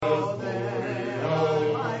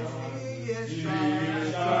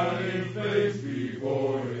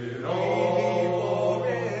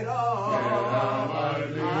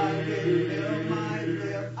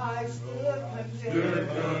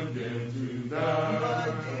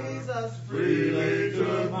But Jesus freely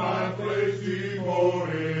took my place, He bore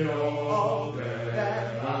it all,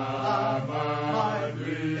 that I might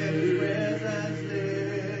in His presence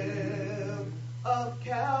live. Of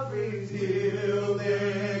Calvary's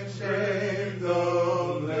healing shame,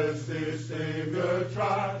 the blessed Savior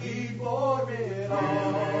tried, He bore it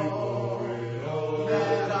all,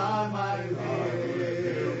 that I might live.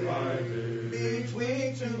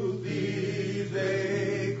 Between two thieves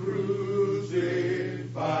they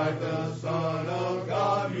crucified the Son of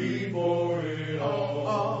God, He bore it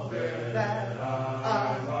all, that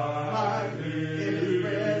I might in His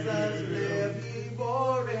presence live. He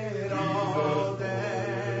bore it all,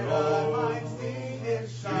 that I might see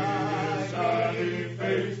His shining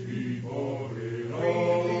face. He bore it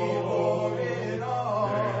all, that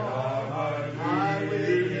I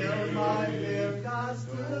with Him might live. God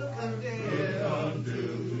stood condemned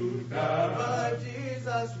to die, but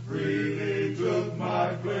Jesus freely took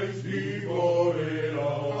my place. He bore it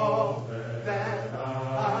all, that I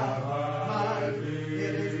might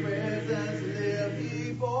in His presence live.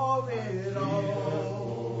 He bore it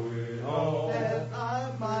all, that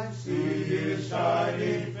I might see His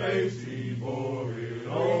shining face. He bore it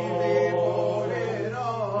all, that I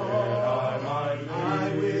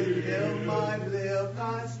with Him might live.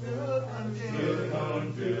 God stood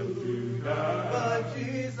condemned to die, but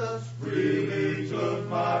Jesus freely took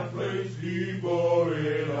my place. He bore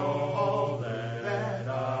it all, that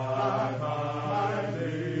I might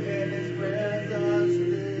in His presence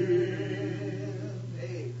live.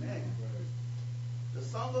 Amen. The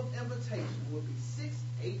song of invitation will be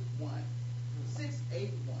 681.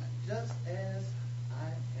 681, just as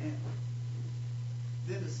I am.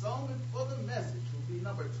 Then the song for the message will be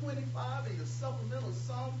number 25 in your supplemental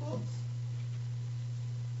songbooks.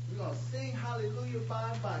 We're going to sing Hallelujah by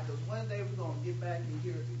and by, because one day we're going to get back in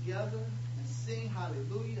here together and sing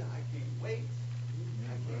Hallelujah. I can't wait. I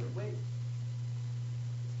can't wait.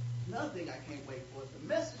 Another thing I can't wait for is the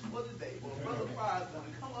message for the day. Well, Brother Pryor is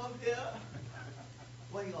going to come up here.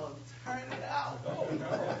 Well, he's going to turn it out.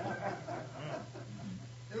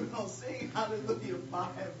 And we're going to sing Hallelujah by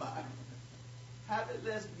and by. Have it,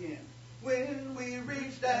 let's begin. When we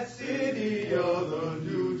reach that city of the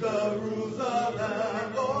New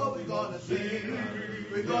Jerusalem, oh, we're going to sing.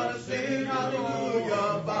 We're going to sing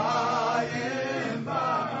Hallelujah by and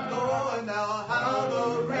by. Oh, now how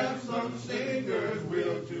the ransomed singers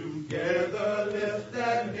will together lift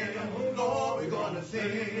that hymn. Lord, we're going to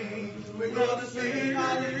sing. We're going to sing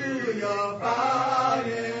Hallelujah by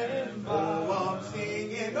and by. Oh, I'm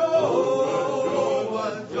singing, oh,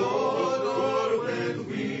 what joy, Lord, when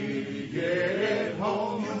we get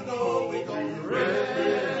home. You know we're going to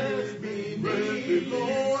rest beneath,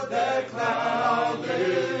 Lord, that cloud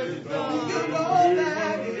is gone. You know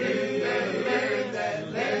that in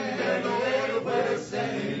that land, Lord, where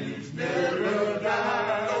saints never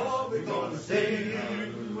die. Lord, we're going to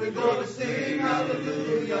sing. We're going to sing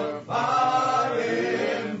Hallelujah by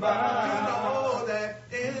and by. You know that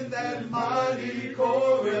in that mighty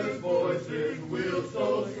chorus, voices will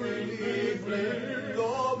so sweetly blend.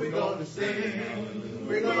 Lord, we're going to sing.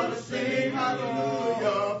 We're going to sing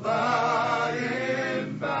Hallelujah by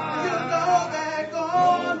and by. You know that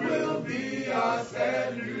God will be our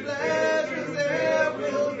sadness. Pleasures there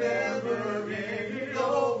will never end.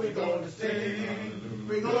 Lord, we're going to sing.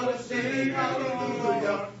 We're going to sing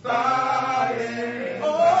Hallelujah by and by.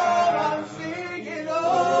 Oh, I'm singing,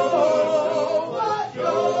 oh, what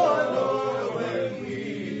joy, Lord, when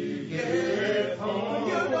we get home.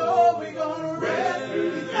 You know we're going to rest,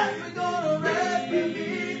 yes, we're going to rest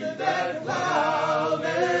beneath that cloud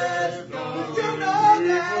that's gone. You know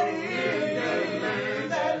that in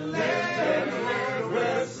that land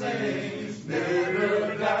where saints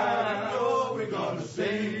never die. Oh, we're going to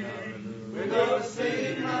sing. We're going to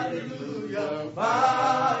sing Hallelujah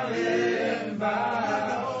by and by.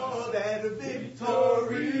 You know that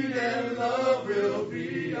victory and love will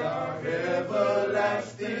be our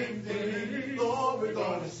everlasting thing. Lord, we're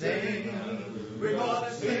going to sing. We're going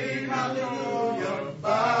to sing Hallelujah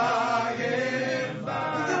by and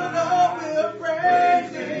by. You know we're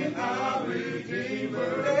praising our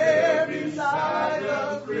Redeemer there beside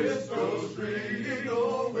the crystal stream. You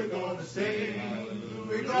know we're going to sing.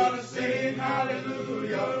 We're going to sing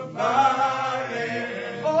Hallelujah by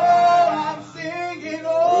and by. Oh, I'm singing,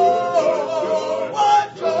 oh,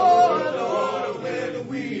 what joy, Lord, when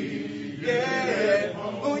we get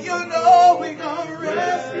home. Oh, you know we're going to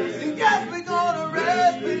rest. And yes, we're going to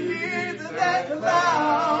rest beneath that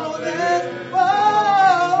cloud.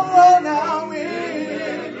 Oh, now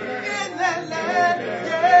in that land,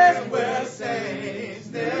 yes, where saints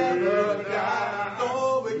never die.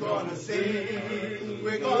 sing.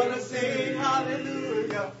 We're gonna sing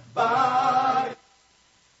hallelujah by.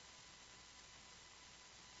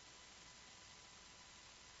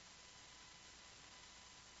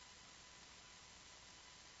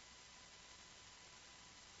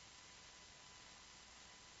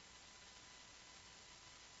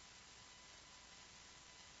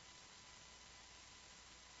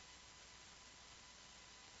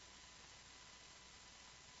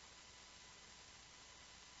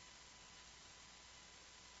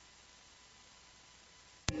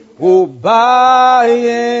 Oh, by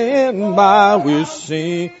and by we'll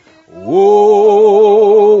sing.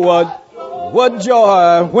 Oh, what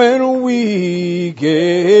joy when we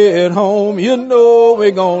get home. You know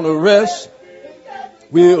we're gonna rest.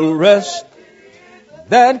 We'll rest.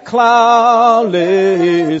 That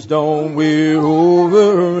cloudless dawn, we're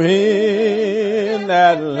over in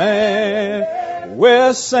that land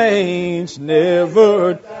where saints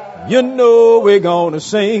never. You know we're gonna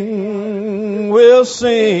sing, we'll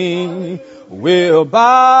sing, we'll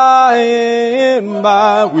by and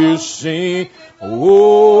by we'll sing.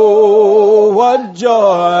 Oh, what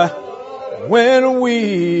joy when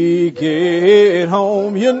we get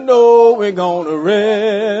home. You know we're gonna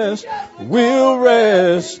rest, we'll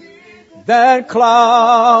rest. That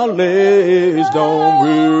cloudless dawn,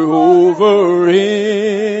 we're over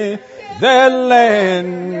in that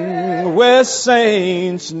land where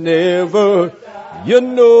saints never. You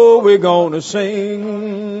know we're gonna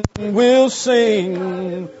sing, we'll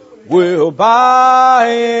sing, we'll by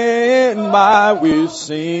and by we'll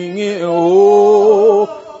sing it. Oh,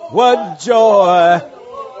 what joy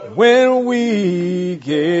when we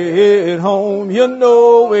get home. You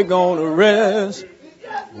know we're gonna rest,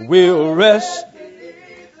 we'll rest.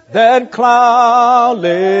 That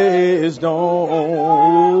cloudless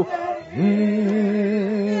dawn.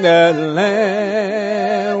 That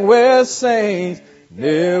land where saints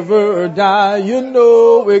never die. You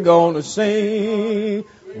know we're gonna sing,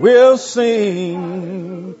 we'll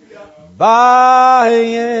sing by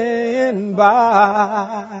and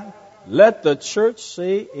by. Let the church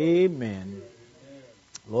say amen.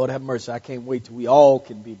 Lord have mercy. I can't wait till we all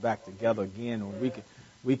can be back together again and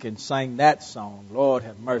we can sing that song. Lord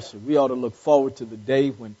have mercy. We ought to look forward to the day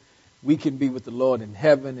when we can be with the Lord in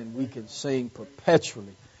heaven and we can sing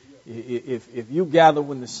perpetually. If you gather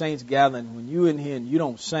when the saints gather and when you in here and you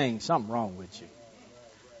don't sing, something wrong with you.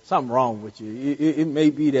 Something wrong with you. It may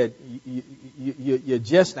be that you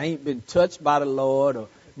just ain't been touched by the Lord, or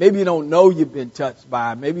maybe you don't know you've been touched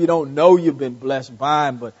by Him. Maybe you don't know you've been blessed by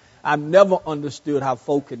Him. But I've never understood how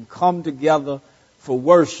folk can come together for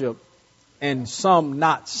worship and some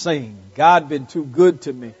not sing. God been too good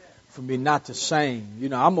to me for me not to sing. You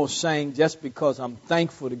know, I'm going to sing just because I'm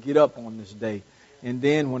thankful to get up on this day. And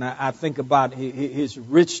then when I think about His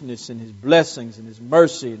richness and His blessings and His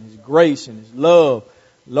mercy and His grace and His love,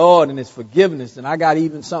 Lord, and His forgiveness, then I got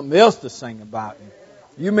even something else to sing about.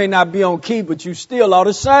 You may not be on key, but you still ought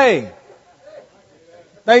to sing.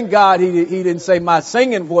 Thank God He didn't say my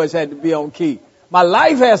singing voice had to be on key. My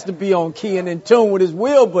life has to be on key and in tune with His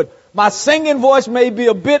will, but my singing voice may be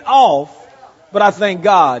a bit off. But I thank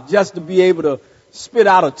God just to be able to spit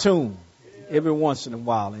out a tune every once in a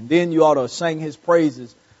while. And then you ought to sing His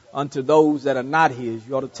praises unto those that are not His.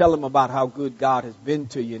 You ought to tell them about how good God has been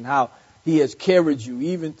to you and how He has carried you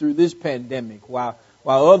even through this pandemic, while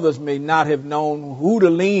others may not have known who to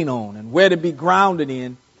lean on and where to be grounded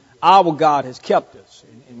in. Our God has kept us,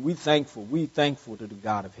 and we're thankful. We're thankful to the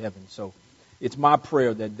God of heaven. So it's my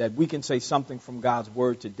prayer that we can say something from God's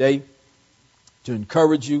Word today to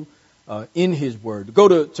encourage you in His Word.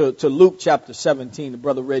 Go to Luke chapter 17. The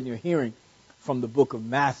brother read in your hearing from the book of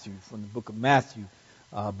Matthew.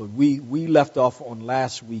 But we left off on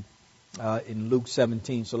last week in Luke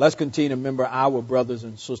 17. So let's continue to remember our brothers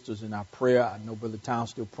and sisters in our prayer. I know Brother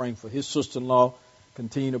Town's still praying for his sister-in-law.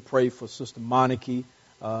 Continue to pray for Sister Monarchy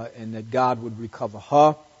and that God would recover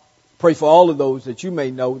her. Pray for all of those that you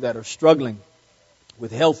may know that are struggling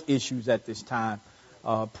with health issues at this time.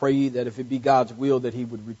 Pray that if it be God's will that He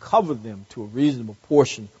would recover them to a reasonable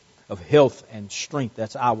portion of health and strength.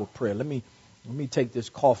 That's our prayer. Let me take this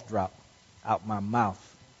cough drop out my mouth.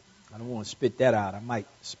 I don't want to spit that out. I might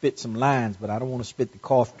spit some lines, but I don't want to spit the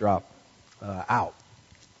cough drop out.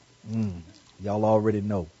 Y'all already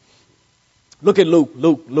know. Look at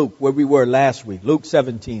Luke, where we were last week. Luke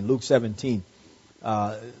 17.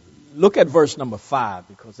 Look at verse number 5,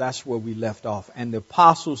 because that's where we left off. And the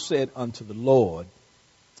apostle said unto the Lord,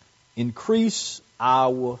 increase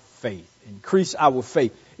our faith. Increase our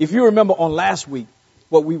faith. If you remember on last week,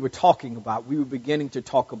 what we were talking about, we were beginning to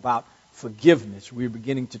talk about forgiveness. We were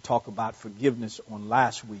beginning to talk about forgiveness on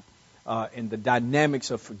last week. and the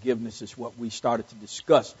dynamics of forgiveness is what we started to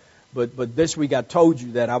discuss. But this week I told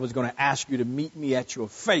you that I was going to ask you to meet me at your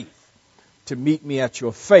faith,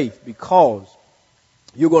 because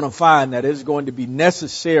you're going to find that it's going to be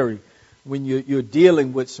necessary when you're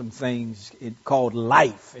dealing with some things called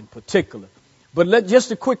life in particular. But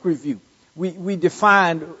just a quick review. We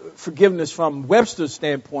defined forgiveness from Webster's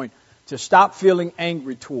standpoint to stop feeling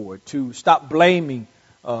angry toward, to stop blaming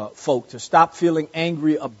folk, to stop feeling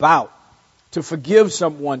angry about, to forgive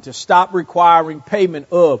someone, to stop requiring payment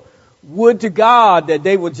of. Would to God that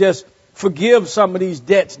they would just forgive some of these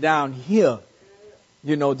debts down here.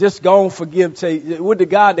 Just go and forgive. Would to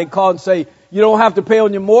God they call and say, you don't have to pay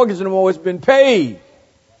on your mortgage anymore. It's been paid.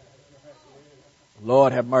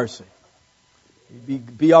 Lord have mercy.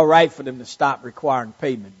 It'd be all right for them to stop requiring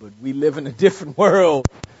payment, but we live in a different world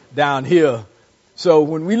down here. So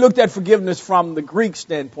when we looked at forgiveness from the Greek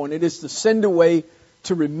standpoint, it is to send away,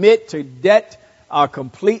 to remit, to debt are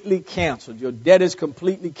completely canceled. Your debt is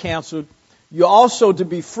completely canceled. You're also to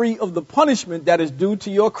be free of the punishment that is due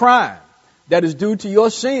to your crime, that is due to your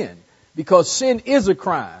sin, because sin is a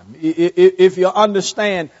crime if you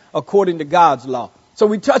understand according to God's law. So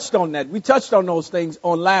we touched on that. We touched on those things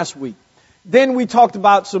on last week. Then we talked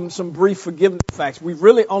about some brief forgiveness facts. We've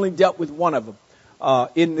really only dealt with one of them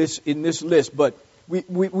in this list, but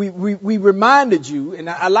we reminded you, and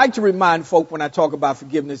I like to remind folk when I talk about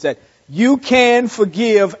forgiveness, that you can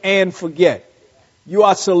forgive and forget. You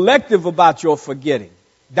are selective about your forgetting.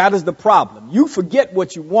 That is the problem. You forget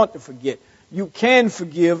what you want to forget. You can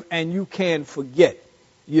forgive and you can forget.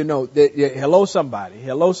 Hello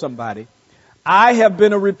somebody. I have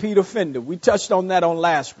been a repeat offender. We touched on that on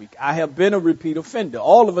last week. I have been a repeat offender.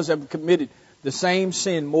 All of us have committed the same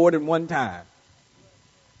sin more than one time.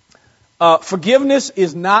 Forgiveness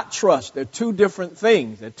is not trust. They're two different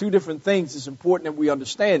things. It's important that we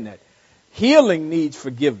understand that. Healing needs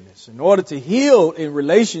forgiveness. In order to heal in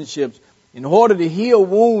relationships, in order to heal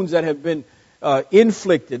wounds that have been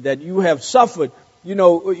inflicted, that you have suffered, you're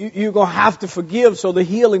going to have to forgive so the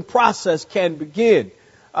healing process can begin.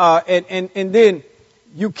 And then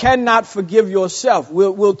you cannot forgive yourself.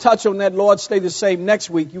 We'll touch on that. Lord, stay the same next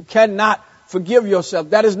week. You cannot forgive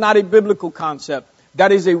yourself. That is not a biblical concept.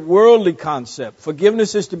 That is a worldly concept.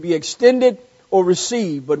 Forgiveness is to be extended or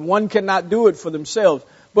received, but one cannot do it for themselves.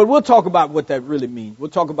 But we'll talk about what that really means.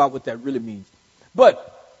 But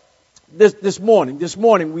this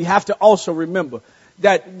morning, we have to also remember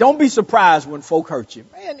that don't be surprised when folk hurt you.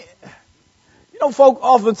 Man, folk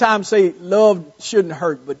oftentimes say love shouldn't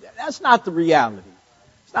hurt, but that's not the reality.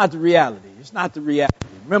 It's not the reality.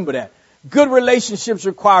 Remember that. Good relationships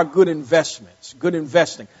require good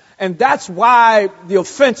investing. And that's why the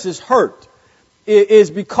offenses hurt, is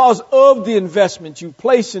because of the investment you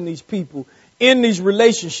place in these people, in these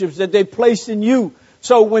relationships that they place in you.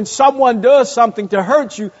 So when someone does something to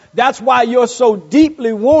hurt you, that's why you're so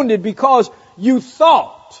deeply wounded, because you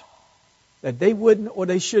thought that they wouldn't or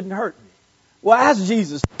they shouldn't hurt me. Well, ask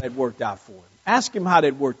Jesus how that worked out for him. Ask him how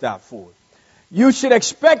that worked out for him. You should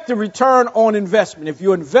expect a return on investment. If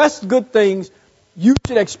you invest good things, you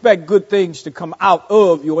should expect good things to come out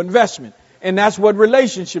of your investment. And that's what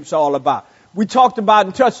relationships are all about. We talked about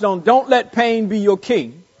and touched on, don't let pain be your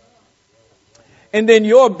king. And then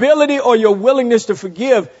your ability or your willingness to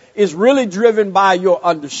forgive is really driven by your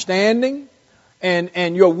understanding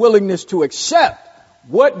and your willingness to accept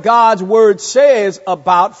what God's word says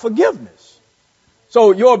about forgiveness.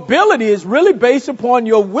 So your ability is really based upon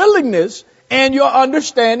your willingness and your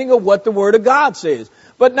understanding of what the word of God says.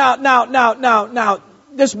 But now,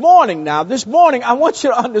 this morning, I want you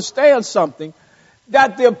to understand something,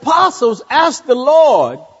 that the apostles asked the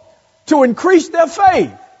Lord to increase their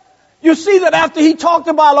faith. You see that after he talked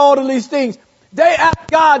about all of these things, they asked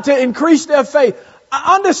God to increase their faith.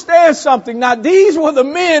 I understand something. Now, these were the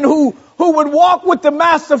men who would walk with the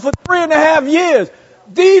master for 3.5 years.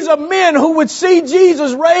 These are men who would see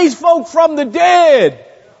Jesus raise folk from the dead.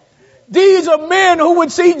 These are men who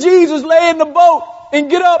would see Jesus lay in the boat and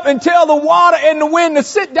get up and tell the water and the wind to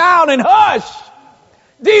sit down and hush.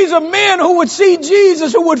 These are men who would see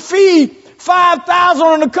Jesus, who would feed 5,000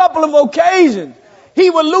 on a couple of occasions. He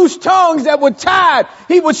would loose tongues that were tied.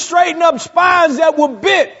 He would straighten up spines that were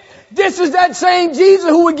bit. This is that same Jesus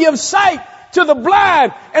who would give sight to the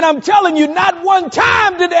blind. And I'm telling you, not one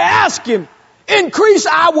time did they ask him, increase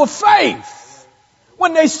our faith.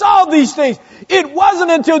 When they saw these things, it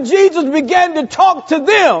wasn't until Jesus began to talk to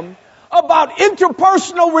them about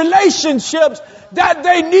interpersonal relationships that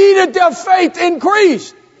they needed their faith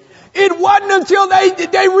increased. It wasn't until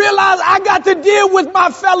they realized I got to deal with my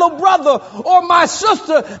fellow brother or my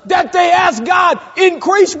sister that they asked God,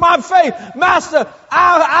 increase my faith. Master,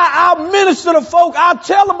 I'll minister to folk. I'll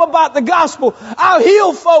tell them about the gospel. I'll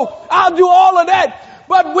heal folk. I'll do all of that.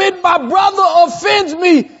 But when my brother offends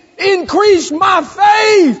me, increase my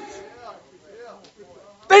faith.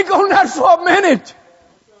 Think on that for a minute.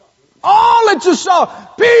 All that you saw.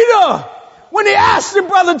 Peter, when he asked him,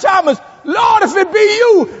 Brother Thomas, Lord, if it be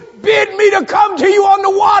you, bid me to come to you on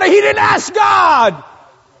the water. He didn't ask God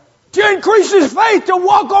to increase his faith to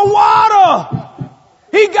walk on water.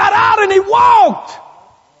 He got out and he walked.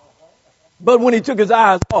 But when he took his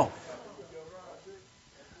eyes off,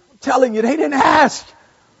 I'm telling you, they didn't ask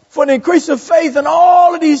for an increase of faith and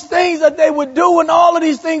all of these things that they would do and all of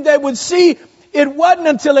these things they would see. It wasn't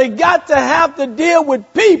until they got to have to deal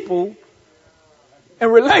with people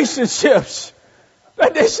and relationships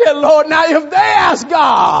that they said, Lord, now if they ask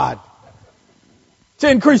God to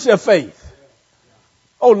increase their faith,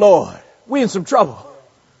 oh Lord, we in some trouble.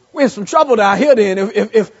 We're in some trouble down here then.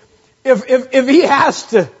 If he has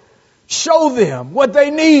to show them what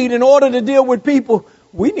they need in order to deal with people,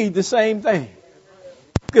 we need the same thing.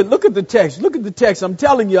 Look at the text. Look at the text. I'm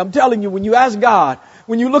telling you, when you ask God,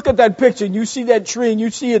 when you look at that picture and you see that tree and you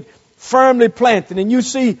see it firmly planted and you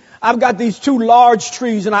see, I've got these two large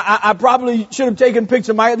trees and I probably should have taken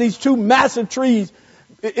pictures of these two massive trees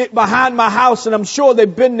behind my house, and I'm sure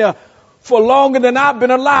they've been there for longer than I've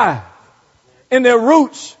been alive. And their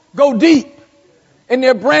roots go deep and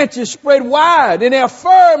their branches spread wide and they're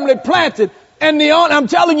firmly planted. And I'm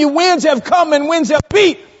telling you, winds have come and winds have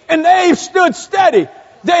beat and they've stood steady.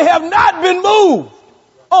 They have not been moved.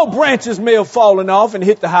 Oh, branches may have fallen off and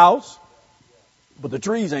hit the house, but the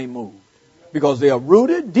trees ain't moved because they are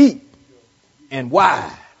rooted deep and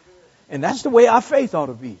wide. And that's the way our faith ought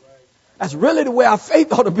to be. That's really the way our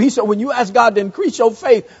faith ought to be. So when you ask God to increase your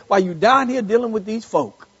faith while you're down here dealing with these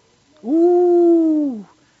folk, ooh,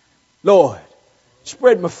 Lord,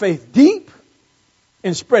 spread my faith deep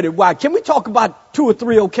and spread it wide. Can we talk about 2 or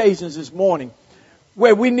 3 occasions this morning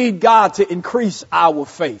where we need God to increase our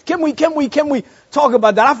faith? Can we talk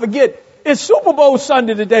about that? I forget. It's Super Bowl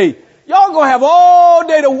Sunday today. Y'all gonna have all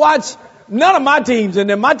day to watch. None of my teams in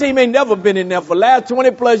there. My team ain't never been in there for the last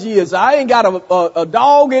 20 plus years. I ain't got a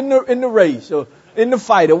dog in the race or in the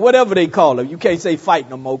fight or whatever they call it. You can't say fight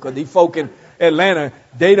no more because these folk in Atlanta,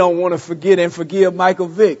 they don't want to forget and forgive Michael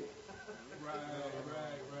Vick.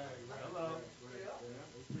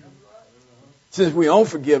 Since we own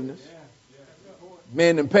forgiveness,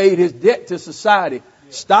 man done paid his debt to society.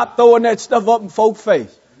 Stop throwing that stuff up in folks'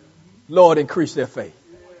 face. Lord, increase their faith.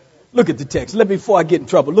 Look at the text. Before I get in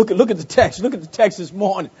trouble. Look at the text. Look at the text this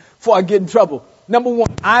morning before I get in trouble. Number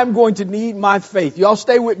 1, I'm going to need my faith. Y'all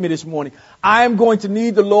stay with me this morning. I am going to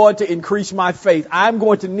need the Lord to increase my faith. I'm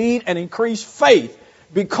going to need an increased faith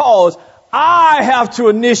because I have to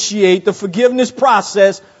initiate the forgiveness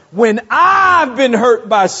process when I've been hurt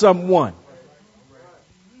by someone.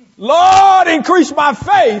 Lord, increase my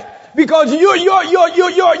faith because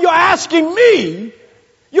you're asking me.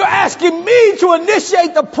 You're asking me to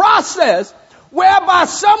initiate the process whereby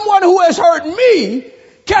someone who has hurt me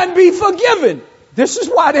can be forgiven. This is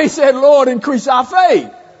why they said, Lord, increase our faith.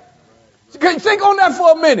 Think on that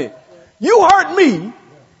for a minute. You hurt me,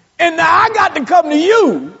 and now I got to come to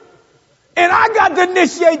you, and I got to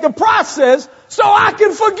initiate the process so I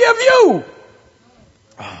can forgive you.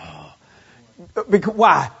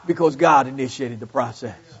 Why? Because God initiated the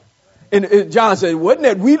process. And John said, wasn't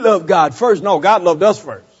that we love God first? No, God loved us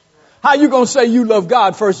first. How you going to say you love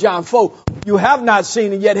God? 1 John 4. You have not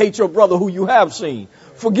seen and yet hate your brother who you have seen.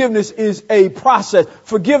 Forgiveness is a process.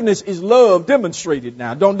 Forgiveness is love demonstrated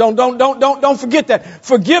now. Don't forget that.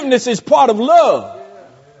 Forgiveness is part of love.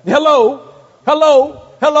 Hello.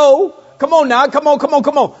 Come on now. Come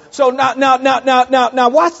on. So now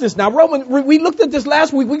watch this. Now we looked at this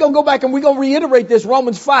last week. We're going to go back and we're going to reiterate this.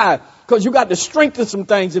 Romans 5. Because you got to strengthen some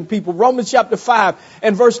things in people. Romans chapter 5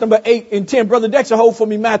 and verse number 8 and 10. Brother Dexter, hold for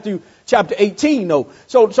me Matthew chapter 18 though.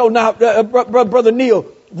 So now, Brother Neil,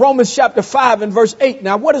 Romans chapter 5 and verse 8.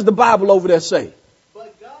 Now what does the Bible over there say?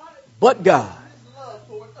 But God.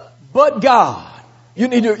 You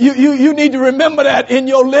need to remember that in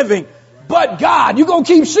your living. But God. You're going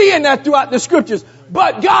to keep seeing that throughout the scriptures.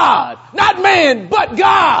 But God. Not man, but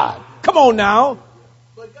God. Come on now.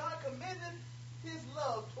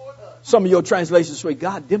 Some of your translations say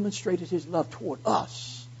God demonstrated his love toward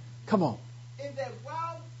us. Come on. In that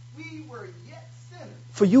while we were yet sinners.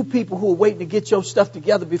 For you people who are waiting to get your stuff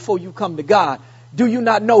together before you come to God, Do you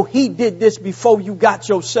not know he did this before you got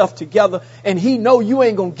yourself together? And he know you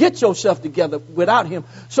ain't going to get yourself together without him.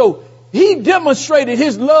 So he demonstrated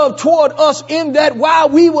his love toward us in that while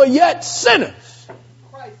we were yet sinners.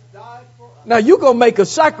 Christ died for us. Now you're going to make a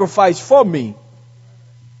sacrifice for me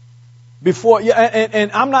before,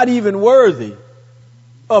 and I'm not even worthy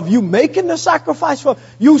of you making the sacrifice for.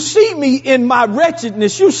 You see me in my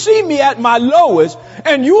wretchedness. You see me at my lowest,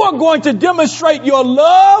 and you are going to demonstrate your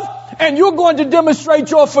love, and you're going to demonstrate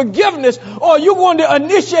your forgiveness, or you're going to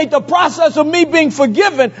initiate the process of me being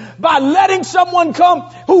forgiven by letting someone come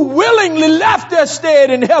who willingly left their stead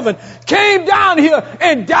in heaven, came down here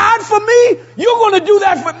and died for me. You're going to do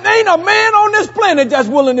that for me. Ain't a man on this planet that's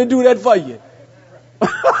willing to do that for you.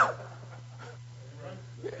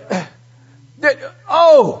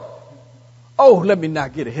 Let me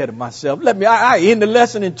not get ahead of myself. I end the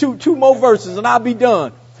lesson in two more verses and I'll be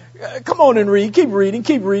done. Come on and read. Keep reading.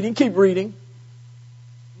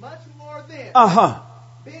 Much more then.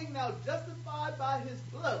 Being now justified by his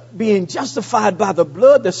blood. Being justified by the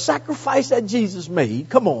blood, the sacrifice that Jesus made.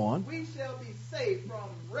 Come on. We shall be saved from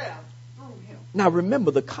wrath through him. Now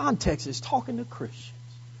remember, the context is talking to Christians.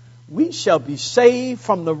 We shall be saved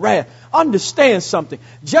from the wrath. Understand something.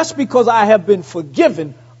 Just because I have been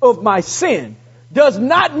forgiven of my sin does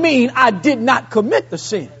not mean I did not commit the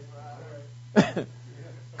sin.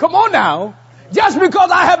 Come on now. Just because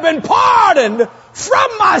I have been pardoned from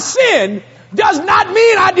my sin does not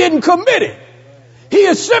mean I didn't commit it. He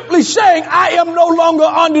is simply saying I am no longer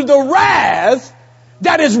under the wrath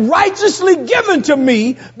that is righteously given to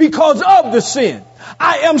me because of the sin.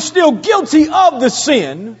 I am still guilty of the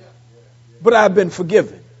sin, but I've been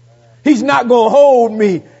forgiven. He's not going to hold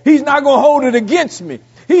me. He's not going to hold it against me.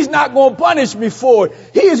 He's not going to punish me for it.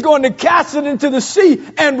 He is going to cast it into the sea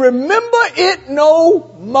and remember it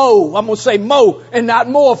no more. I'm going to say mo and not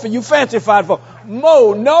more for you fancified folk.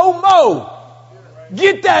 Mo, no more.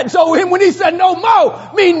 Get that? So when he said no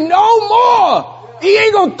more, mean no more. He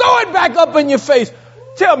ain't going to throw it back up in your face.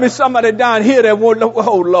 Tell me somebody down here that won't,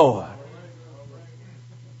 oh Lord.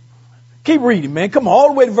 Keep reading, man. Come on, all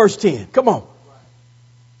the way to verse 10. Come on.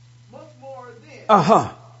 Much more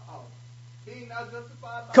then. Being now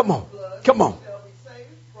justified by Come on. his blood, Come on. we shall be saved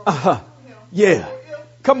from wrath through him. Yeah. For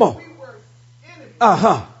if Come on. we were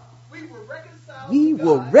enemies, we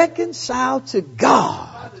were reconciled to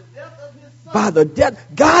God by the death of his son. by the death.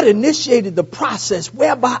 God initiated the process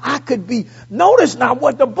whereby I could be. Notice now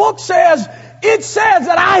what the book says. It says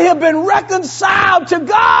that I have been reconciled to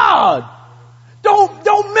God.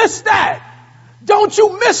 Don't miss that. Don't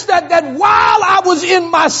you miss that while I was in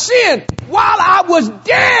my sin, while I was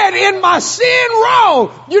dead in my sin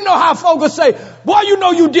wrong. You know how folks say, boy, you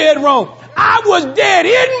know you dead wrong. I was dead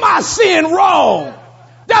in my sin wrong.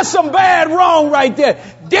 That's some bad wrong right there.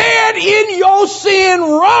 Dead in your sin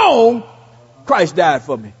wrong. Christ died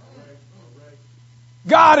for me.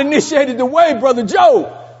 God initiated the way, Brother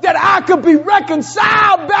Joe, that I could be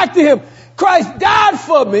reconciled back to him. Christ died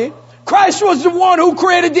for me. Christ was the one who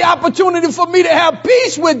created the opportunity for me to have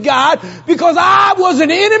peace with God because I was an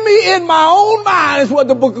enemy in my own mind, is what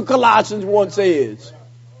the book of Colossians 1 says.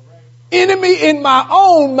 Enemy in my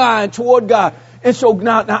own mind toward God. And so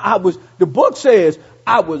now the book says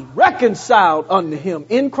I was reconciled unto him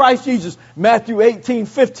in Christ Jesus. Matthew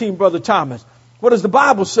 18:15, Brother Thomas. What does the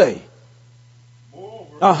Bible say? Moreover,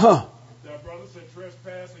 if thy brother shall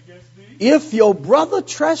trespass against thee, if your brother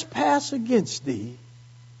trespass against thee,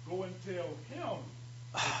 go and tell him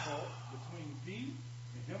the fault between thee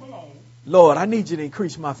and him alone. Lord, I need you to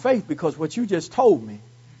increase my faith because what you just told me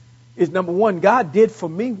is, number one, God did for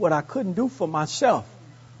me what I couldn't do for myself.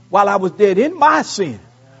 While I was dead in my sin,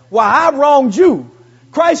 while I wronged you,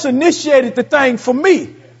 Christ initiated the thing for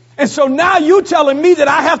me. And so now you telling me that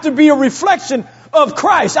I have to be a reflection of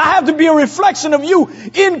Christ. I have to be a reflection of you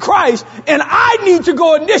in Christ. And I need to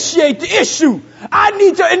go initiate the issue. I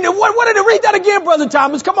need to, and what did it read that again, Brother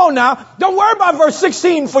Thomas? Come on now. Don't worry about verse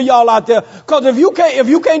 16 for y'all out there. Because if you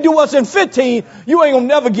can't do what's in 15, you ain't gonna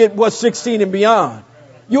never get what's 16 and beyond.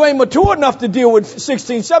 You ain't mature enough to deal with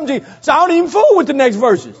 16, 17. So I don't even fool with the next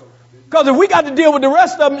verses. Because if we got to deal with the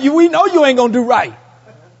rest of them, we know you ain't gonna do right.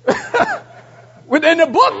 Within the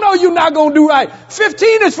book, no, you're not going to do right.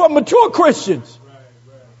 15 is for mature Christians.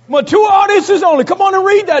 Mature audiences only. Come on and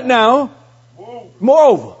read that now.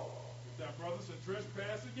 Moreover. If thy brother shall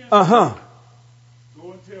trespass against thee,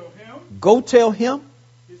 go and tell him. Go tell him.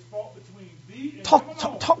 His fault between thee and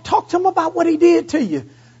Talk to him about what he did to you.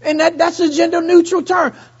 And that's a gender neutral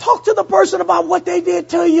term. Talk to the person about what they did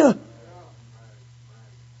to you.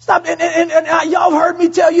 Stop. And y'all heard me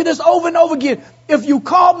tell you this over and over again. If you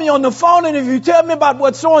call me on the phone and if you tell me about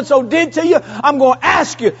what so-and-so did to you, I'm going to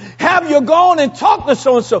ask you, have you gone and talked to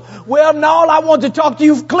so-and-so? Well, no, I want to talk to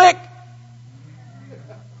you. Click.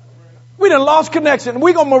 We done lost connection.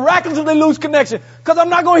 We're going to miraculously lose connection because I'm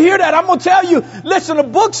not going to hear that. I'm going to tell you, listen, the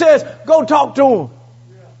book says, go talk to him.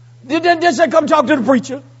 Didn't say come talk to the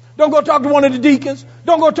preacher. Don't go talk to one of the deacons.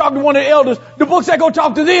 Don't go talk to one of the elders. The book said go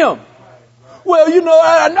talk to them. Well, you know,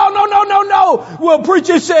 no. Well,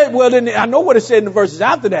 preacher said, well, then I know what it said in the verses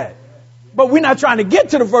after that. But we're not trying to get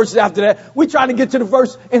to the verses after that. We're trying to get to the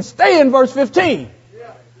verse and stay in verse 15.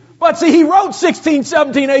 But see, he wrote 16,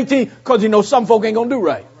 17, 18 because he knows some folk ain't going to do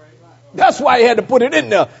right. That's why he had to put it in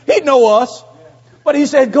there. He know us. But he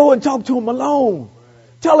said, go and talk to him alone.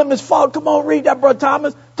 Tell him his fault. Come on, read that, Brother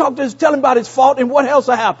Thomas. Tell him about his fault and what else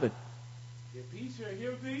will happen. If he shall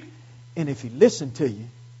hear thee, and if he listen to you.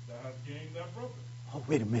 thou hast gained thy brother. Oh,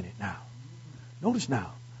 wait a minute now. Notice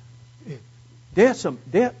now.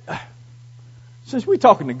 Since we're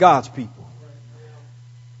talking to God's people,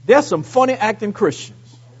 there's some funny acting Christians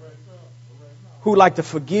who like to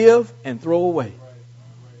forgive and throw away.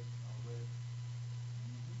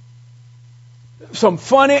 Some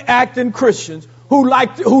funny acting Christians who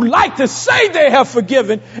like to say they have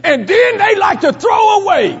forgiven and then they like to throw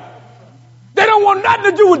away. They don't want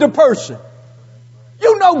nothing to do with the person.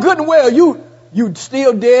 You know good and well you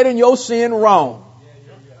still dead in your sin wrong.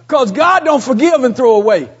 Because God don't forgive and throw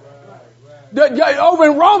away. Over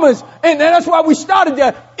in Romans, and that's why we started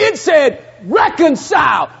there, it said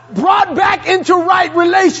reconcile, brought back into right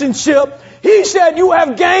relationship. He said you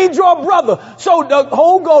have gained your brother. So the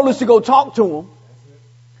whole goal is to go talk to him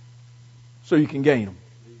so you can gain him.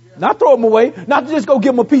 Not throw him away, not to just go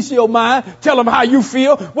give him a piece of your mind, tell him how you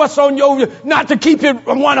feel, what's on your, not to keep it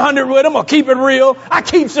 100 with him or keep it real. I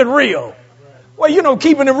keeps it real. Well, you know,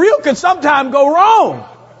 keeping it real can sometimes go wrong.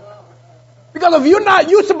 Because if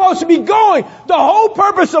you're supposed to be going, the whole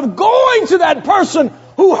purpose of going to that person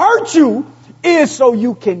who hurt you is so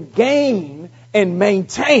you can gain and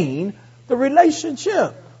maintain the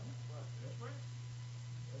relationship.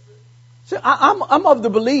 See, I'm of the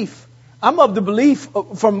belief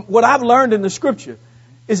from what I've learned in the scripture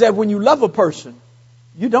is that when you love a person,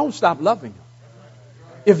 you don't stop loving them.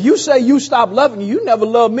 If you say you stop loving you never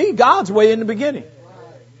loved me God's way in the beginning.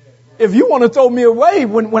 If you want to throw me away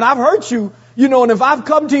when I've hurt you, you know, and if I've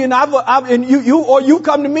come to you and you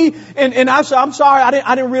come to me and I say, I'm sorry,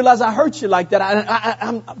 I didn't realize I hurt you like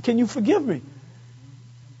that. Can you forgive me?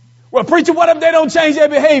 Well, preacher, what if they don't change their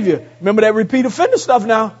behavior? Remember that repeat offender stuff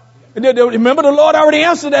now. Remember the Lord already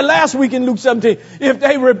answered that last week in Luke 17.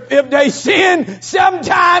 If they sin 7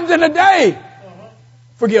 times in a day,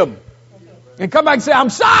 forgive them. And come back and say, I'm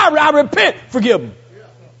sorry, I repent, forgive them.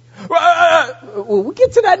 We'll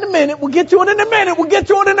get to that in a minute. We'll get to it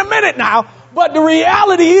in a minute now. But the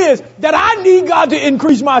reality is that I need God to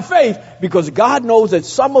increase my faith because God knows that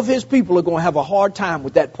some of his people are going to have a hard time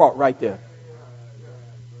with that part right there.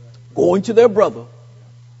 Going to their brother.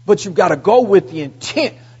 But you've got to go with the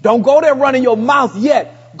intent. Don't go there running your mouth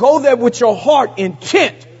yet. Go there with your heart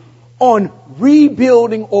intent on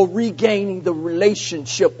rebuilding or regaining the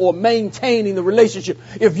relationship or maintaining the relationship.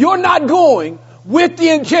 If you're not going with the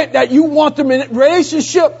intent that you want the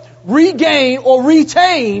relationship regained or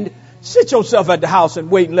retained, sit yourself at the house and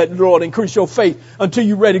wait and let the Lord increase your faith until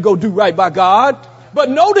you're ready to go do right by God. But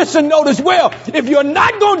notice well, if you're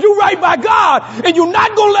not going to do right by God and you're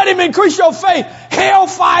not going to let him increase your faith,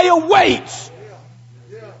 hellfire waits.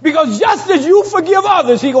 Because just as you forgive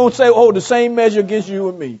others, he's going to say, oh, the same measure against you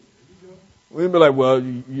and me. We'll be like, well,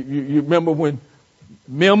 you remember when,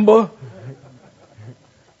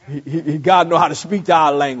 God know how to speak to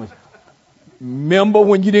our language. Remember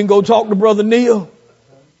when you didn't go talk to Brother Neil?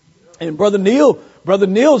 And Brother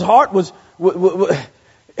Neil's heart was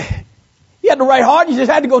he had the right heart. You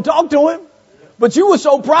just had to go talk to him. But you were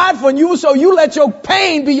so prideful and you let your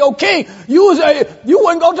pain be your king. You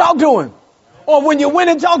wouldn't go talk to him. Or when you went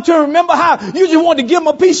and talked to him, remember how you just wanted to give him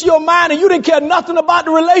a piece of your mind and you didn't care nothing about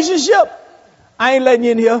the relationship? I ain't letting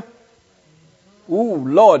you in here. Ooh,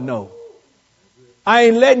 Lord, no. I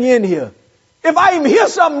ain't letting you in here. If I even hear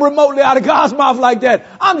something remotely out of God's mouth like that,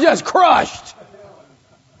 I'm just crushed.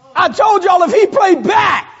 I told y'all if he played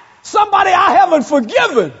back, somebody I haven't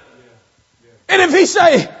forgiven. And if he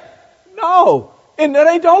say, no, and that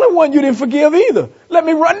ain't the only one you didn't forgive either. Let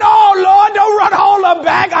me run. No, Lord, don't run all of them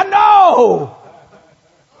back. I know.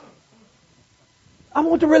 I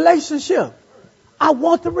want the relationship.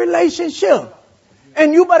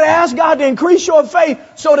 And you better ask God to increase your faith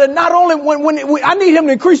so that not only when I need him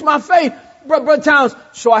to increase my faith, Brother Towns,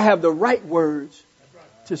 so I have the right words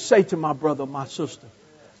to say to my brother or my sister,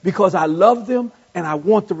 because I love them and I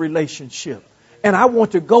want the relationship. And I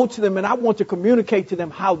want to go to them and I want to communicate to them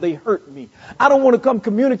how they hurt me. I don't want to come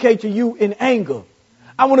communicate to you in anger.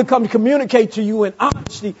 I want to come communicate to you in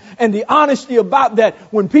honesty, and the honesty about that,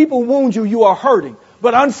 when people wound you, you are hurting.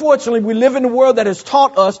 But unfortunately, we live in a world that has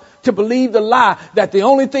taught us to believe the lie that the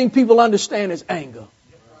only thing people understand is anger.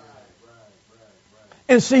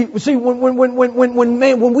 And see, when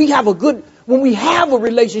we have a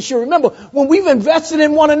relationship, remember, when we've invested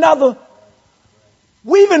in one another,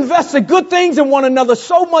 we've invested good things in one another,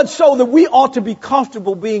 so much so that we ought to be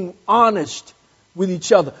comfortable being honest with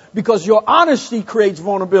each other, because your honesty creates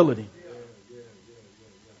vulnerability.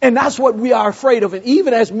 And that's what we are afraid of. And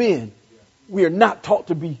even as men, we are not taught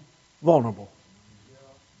to be vulnerable.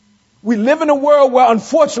 We live in a world where,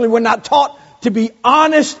 unfortunately, we're not taught to be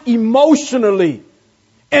honest emotionally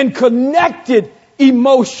and connected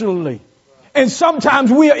emotionally. And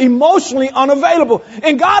sometimes we are emotionally unavailable.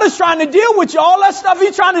 And God is trying to deal with you. All that stuff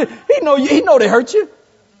He know they hurt you.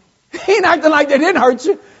 He ain't acting like they didn't hurt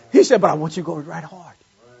you. He said, but I want you to go with the right heart.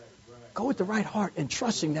 Go with the right heart and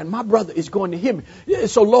trusting that my brother is going to hear me.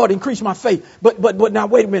 So Lord, increase my faith. But now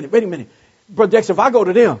wait a minute. Brother Dexter, if I go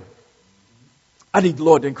to them, I need the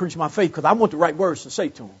Lord to increase my faith because I want the right words to say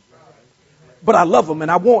to them. But I love them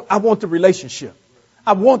and I want the relationship.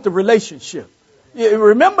 I want the relationship.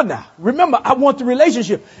 Remember, I want the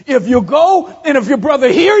relationship. If you go and if your brother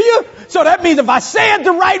hear you, so that means if I say it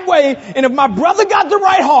the right way, and if my brother got the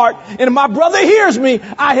right heart, and if my brother hears me,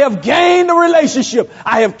 I have gained the relationship.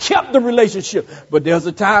 I have kept the relationship. But there's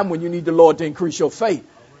a time when you need the Lord to increase your faith.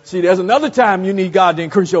 See, there's another time you need God to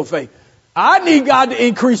increase your faith. I need God to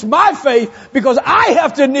increase my faith because I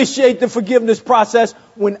have to initiate the forgiveness process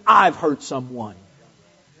when I've hurt someone.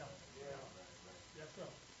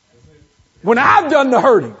 When I've done the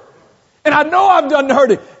hurting. And I know I've done the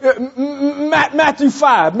hurting.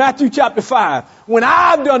 Matthew chapter 5. When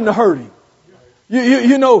I've done the hurting.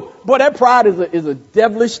 You know, boy, that pride is a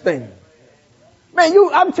devilish thing. Man,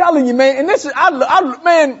 I'm telling you, man, and this is,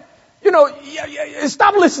 man, you know,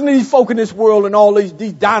 stop listening to these folk in this world and all these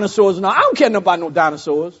dinosaurs and all. I don't care nothing about no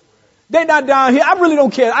dinosaurs. They're not down here. I really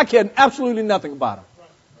don't care. I care absolutely nothing about them.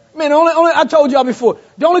 Man, only I told y'all before,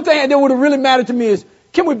 the only thing that would have really mattered to me is,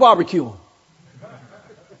 can we barbecue them?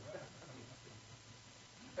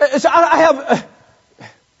 So I have,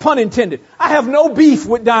 pun intended, I have no beef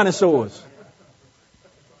with dinosaurs.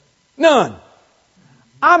 None.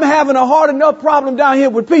 I'm having a hard enough problem down here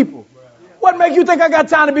with people. What makes you think I got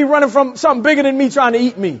time to be running from something bigger than me trying to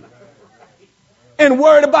eat me? And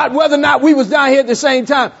worried about whether or not we was down here at the same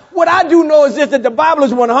time. What I do know is this, that the Bible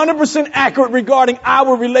is 100% accurate regarding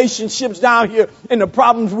our relationships down here and the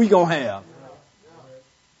problems we gonna have.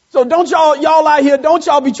 So don't y'all out here, don't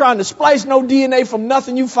y'all be trying to splice no DNA from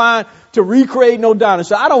nothing you find to recreate no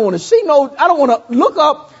dinosaur. I don't want to see I don't want to look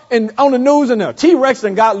up and on the news and the T-Rex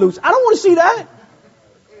done got loose. I don't want to see that.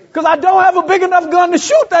 Because I don't have a big enough gun to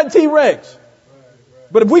shoot that T-Rex.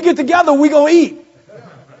 But if we get together, we going to eat.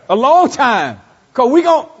 A long time. Because we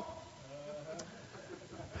going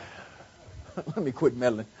to... Let me quit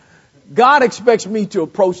meddling. God expects me to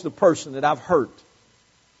approach the person that I've hurt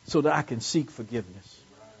so that I can seek forgiveness.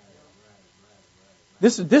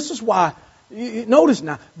 This is why, notice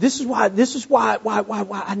now, this is why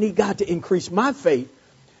I need God to increase my faith.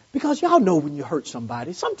 Because y'all know when you hurt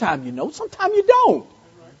somebody. Sometimes you know, sometimes you don't.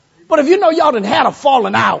 But if you know y'all done had a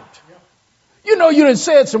falling out, you know you done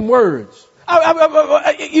said some words.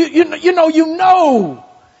 You know.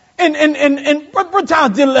 And Brother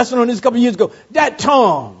Towns did a lesson on this a couple of years ago. That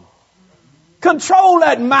tongue. Control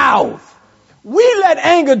that mouth. We let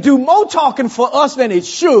anger do more talking for us than it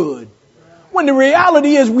should. When the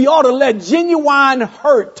reality is we ought to let genuine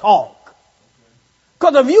hurt talk.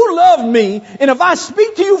 Because if you love me, and if I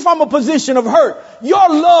speak to you from a position of hurt, your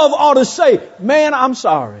love ought to say, man, I'm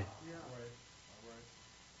sorry.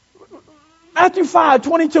 Matthew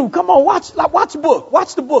 5:22. Come on, watch the book.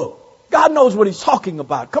 Watch the book. God knows what he's talking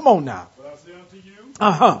about. Come on now. But I say unto you,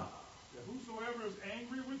 that whosoever is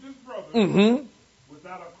angry with his brother,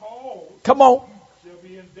 without a cause, come on, shall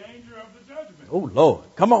be in danger of the judgment. Oh Lord,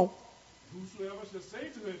 come on. Whosoever shall say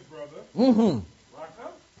to his brother, rock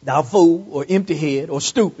up, thou fool, or empty head, or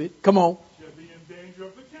stupid. Come on. Shall be in danger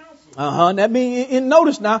of the council. That means, and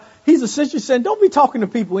notice now, he's essentially saying, don't be talking to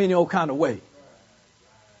people any old kind of way.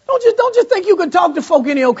 Don't just think you can talk to folk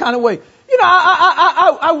any old kind of way. You know,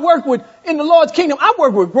 I work with, in the Lord's kingdom, I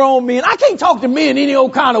work with grown men. I can't talk to men any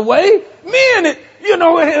old kind of way. Men,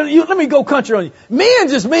 let me go country on you. Men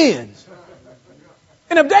just men.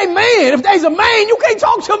 And if they's a man, you can't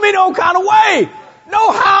talk to them any old kind of way.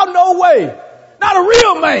 No how, no way. Not a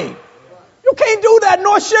real man. You can't do that,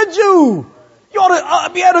 nor should you. You ought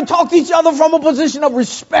to be able to talk to each other from a position of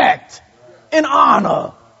respect and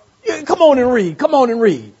honor. Come on and read. Come on and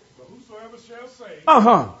read. But whosoever shall say,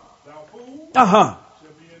 Thou fool,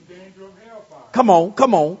 shall be in danger of hellfire. Come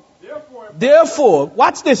on. Therefore,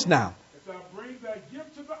 Watch this now. if thou bring thy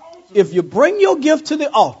gift to the altar, If you bring your gift to the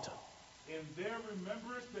altar, and there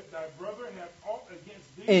rememberest that thy brother hath aught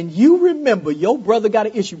against thee, and you remember your brother got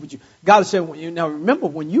an issue with you. God is saying, now remember,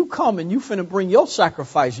 when you come and you finna bring your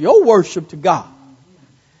sacrifice, your worship to God,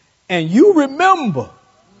 and you remember,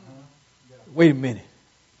 wait a minute,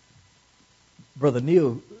 Brother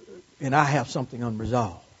Neil and I have something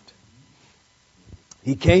unresolved.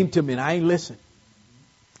 He came to me and I ain't listened.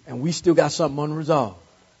 And we still got something unresolved.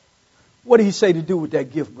 What did he say to do with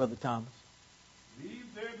that gift, Brother Thomas? leave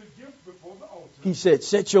there the gift before the altar, He said,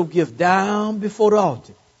 set your gift down before the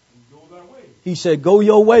altar. and go thy way. He said, go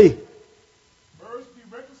your way. First be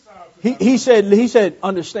reconciled to He said,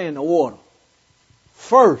 understand the order.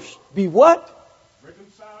 First, be what?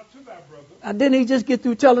 reconciled to thy brother, Now, didn't he just get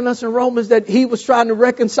through telling us in Romans that he was trying to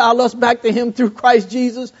reconcile us back to him through Christ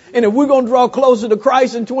Jesus? And if we're going to draw closer to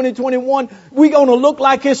Christ in 2021, we're going to look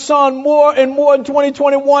like his son more and more in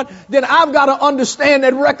 2021, then I've got to understand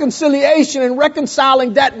that reconciliation and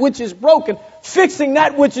reconciling that which is broken, fixing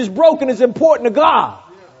that which is broken is important to God.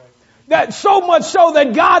 That so much so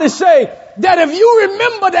that God is saying that if you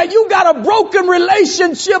remember that you got a broken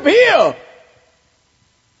relationship here,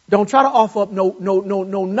 don't try to offer up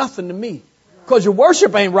no nothing to me. Because your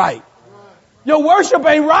worship ain't right. Your worship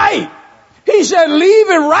ain't right. He said, leave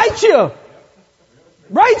it right here.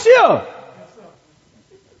 Right here.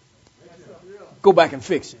 Go back and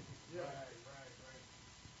fix it.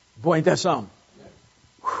 Boy, ain't that something?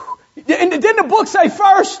 And didn't the book say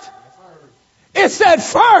first? It said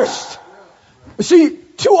first. See,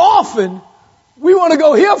 too often, we want to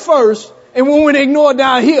go here first, and we want to ignore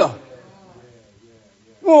down here.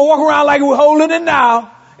 We want to walk around like we're holding it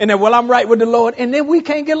now. And then, well, I'm right with the Lord. And then we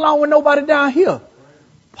can't get along with nobody down here.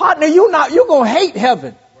 Partner, you're going to hate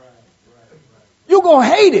heaven. You're going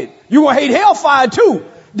to hate it. You're going to hate hellfire too.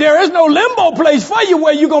 There is no limbo place for you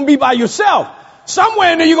where you're going to be by yourself.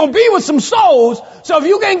 Somewhere in there you're going to be with some souls. So if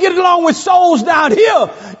you can't get along with souls down here,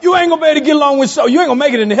 you ain't going to be able to get along with souls. You ain't going to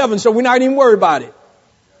make it into heaven, so we're not even worried about it.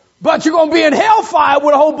 But you're going to be in hellfire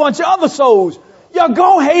with a whole bunch of other souls. You're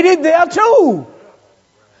going to hate it there too.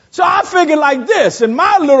 So I figured like this, in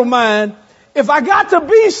my little mind, if I got to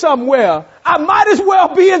be somewhere, I might as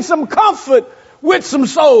well be in some comfort with some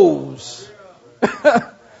souls.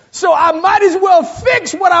 So I might as well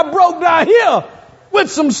fix what I broke down here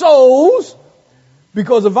with some souls.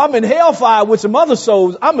 Because if I'm in hellfire with some other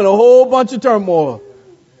souls, I'm in a whole bunch of turmoil,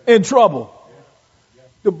 in trouble.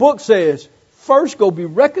 The book says, first go be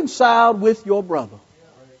reconciled with your brother.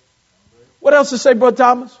 What else to say, Brother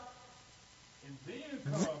Thomas?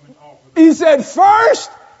 He said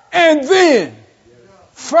first and then.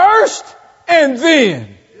 First and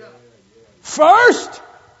then. First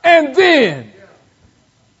and then.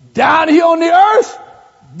 Down here on the earth,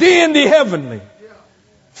 then the heavenly.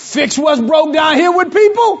 Fix what's broke down here with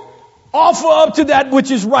people. Offer up to that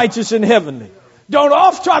which is righteous and heavenly. Don't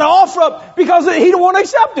try to offer up because he don't want to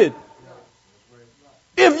accept it.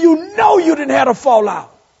 If you know you didn't have a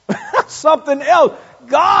fallout. Something else.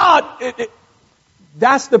 God...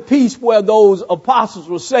 That's the piece where those apostles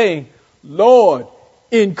were saying, Lord,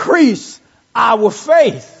 increase our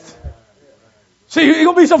faith. See, you're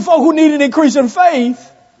going to be some folk who need an increase in faith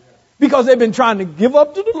because they've been trying to give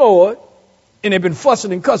up to the Lord and they've been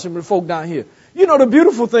fussing and cussing with folk down here. You know, the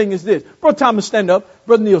beautiful thing is this. Brother Thomas, stand up.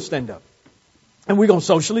 Brother Neil, stand up. And we're going to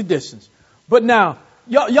socially distance. But now,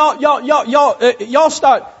 y'all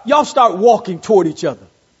start walking toward each other.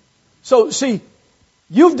 So, see,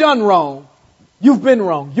 you've done wrong. You've been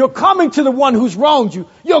wrong. You're coming to the one who's wronged you.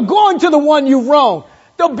 You're going to the one you've wronged.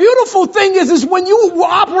 The beautiful thing is when you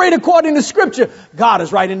operate according to Scripture, God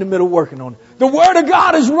is right in the middle working on it. The Word of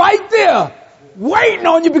God is right there waiting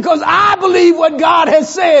on you because I believe what God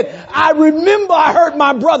has said. I remember I hurt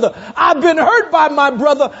my brother. I've been hurt by my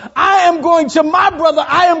brother. I am going to my brother.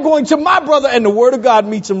 I am going to my brother. And the Word of God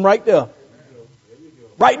meets him right there.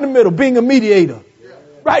 Right in the middle, being a mediator.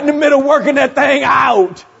 Right in the middle, working that thing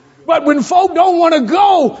out. But when folk don't want to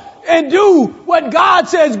go and do what God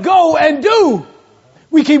says go and do,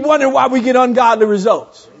 we keep wondering why we get ungodly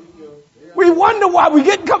results. We wonder why we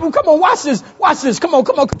get, come on, watch this. Come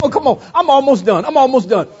on. I'm almost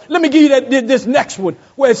done. Let me give you this next one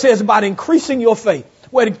where it says about increasing your faith.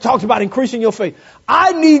 Where it talks about increasing your faith.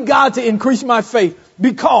 I need God to increase my faith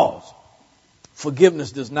because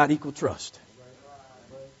forgiveness does not equal trust.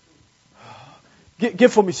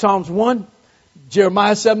 Get for me Psalms 1,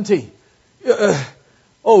 Jeremiah 17.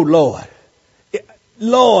 Oh, Lord.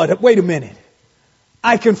 Lord, wait a minute.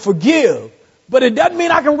 I can forgive, but it doesn't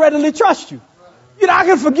mean I can readily trust you. You know, I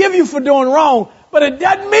can forgive you for doing wrong, but it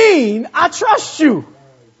doesn't mean I trust you.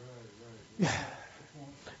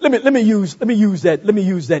 Let me use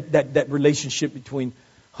that relationship between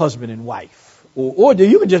husband and wife. Or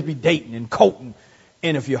you can just be dating and courting.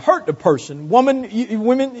 And if you hurt the person, women,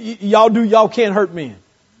 y'all can't hurt men.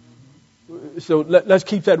 So let's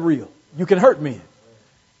keep that real. You can hurt men.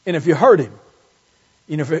 And if you hurt him,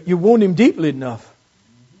 if you wound him deeply enough,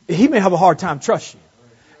 he may have a hard time trusting you.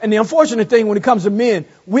 And the unfortunate thing when it comes to men,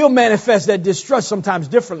 we'll manifest that distrust sometimes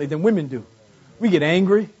differently than women do. We get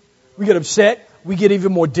angry. We get upset. We get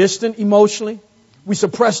even more distant emotionally. We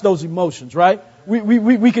suppress those emotions, right?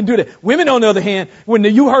 We can do that. Women, on the other hand, when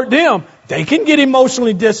you hurt them, they can get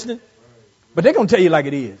emotionally distant. But they're going to tell you like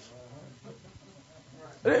it is.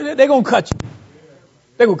 They're going to cut you.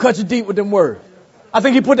 They're going to cut you deep with them words. I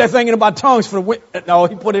think he put that thing in about tongues for the women. No,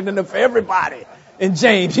 he put it in there for everybody. In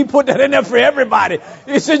James, he put that in there for everybody.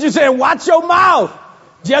 He said, you're saying, watch your mouth.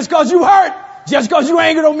 Just because you hurt, just because you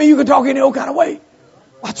angered on me, you can talk any old kind of way.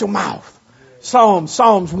 Watch your mouth. Psalms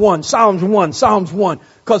 1.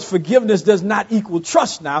 Because forgiveness does not equal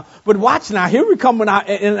trust now. But watch now. Here we come in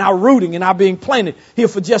our rooting and our being planted here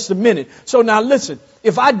for just a minute. So now listen.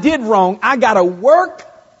 If I did wrong, I got to work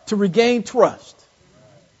to regain trust.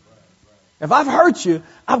 If I've hurt you,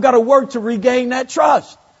 I've got to work to regain that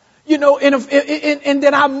trust. You know, and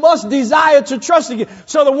then I must desire to trust again.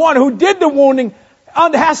 So the one who did the wounding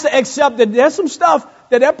has to accept that there's some stuff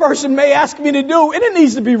that person may ask me to do, and it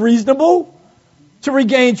needs to be reasonable to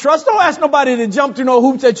regain trust. Don't ask nobody to jump through no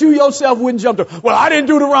hoops that you yourself wouldn't jump through. Well, I didn't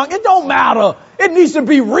do the wrong. It don't matter. It needs to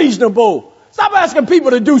be reasonable. Stop asking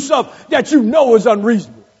people to do stuff that you know is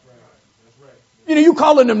unreasonable. You know, you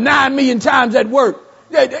calling them 9 million times at work.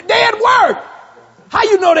 They at work. How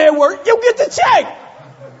you know they at work? You get the check.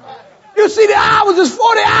 You see the hours is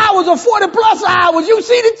 40 hours or 40 plus hours. You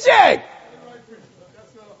see the check.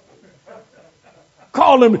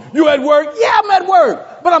 Call them, you at work? Yeah, I'm at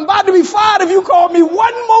work. But I'm about to be fired if you call me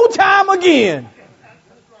one more time again.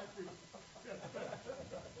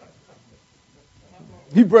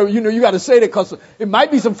 You got to say that because it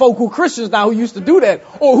might be some folk who are Christians now who used to do that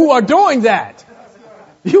or who are doing that.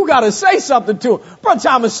 You got to say something to them. Brother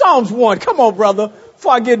Thomas, Psalms 1. Come on, brother,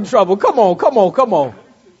 before I get in trouble. Come on.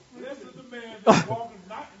 This is the man that walketh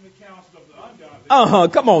not in the counsel of the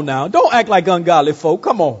ungodly. Come on now. Don't act like ungodly folk.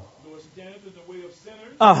 Come on. Nor standeth in the way of sinners.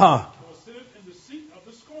 Nor sitteth in the seat of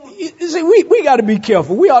the scornful. You see, we got to be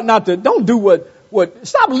careful. We ought not to. Don't do what.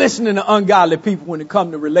 Stop listening to ungodly people when it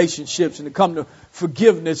comes to relationships and it comes to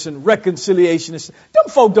forgiveness and reconciliation. Them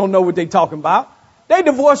folk don't know what they talking about. They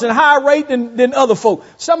divorce at a higher rate than other folk.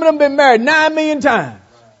 Some of them been married 9 million times.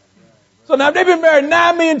 So now if they've been married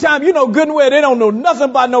 9 million times, you know good and well they don't know nothing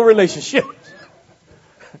about no relationships.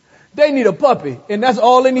 They need a puppy, and that's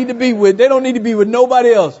all they need to be with. They don't need to be with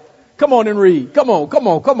nobody else. Come on and read. Come on.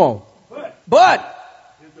 But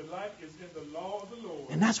his delight is in the law of the Lord.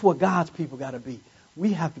 And that's what God's people got to be.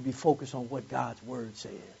 We have to be focused on what God's word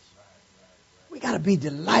says. We got to be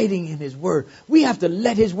delighting in his word. We have to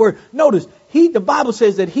let his word. Notice, the Bible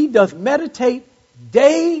says that he does meditate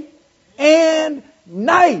day and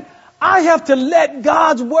night. I have to let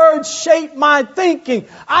God's word shape my thinking.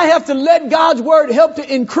 I have to let God's word help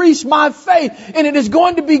to increase my faith. And it is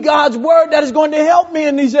going to be God's word that is going to help me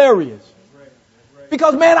in these areas.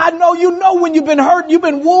 Because, man, I know when you've been hurt, you've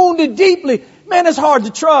been wounded deeply. Man, it's hard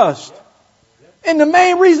to trust. And the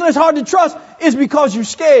main reason it's hard to trust is because you're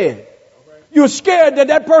scared. You're scared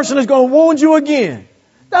that person is going to wound you again.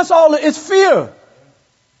 That's all. It's fear.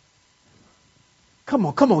 Come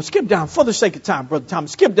on. Skip down for the sake of time, Brother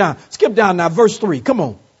Thomas. Skip down now. Verse 3. Come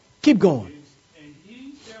on. Keep going. And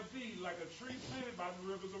he shall be like a tree planted by the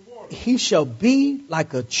rivers of water. He shall be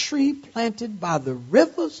like a tree planted by the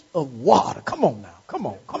rivers of water. Come on now. Come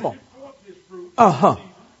on. Come on. His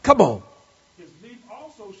leaf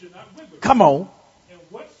also shall not wither. Come on. And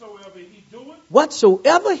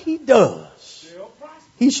whatsoever he does,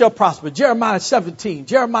 he shall prosper. Jeremiah 17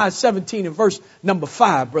 and verse number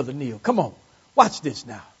 5, Brother Neil. Come on. Watch this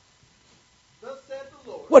now. Thus said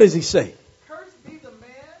the Lord. What does he say? Cursed be the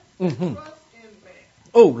man who trusts in man.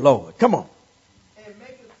 Oh, Lord. Come on. And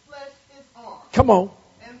maketh flesh his arm. Come on.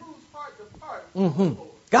 And whose heart departeth from the Lord.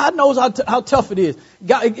 God knows how tough it is.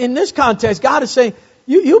 God, in this context, God is saying,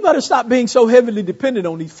 you better stop being so heavily dependent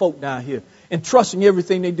on these folk down here and trusting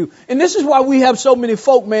everything they do. And this is why we have so many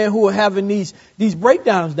folk, man, who are having these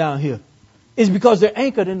breakdowns down here. It's because they're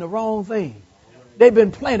anchored in the wrong thing. They've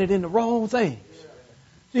been planted in the wrong things.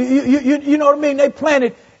 You know what I mean? They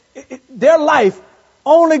planted, their life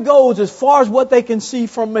only goes as far as what they can see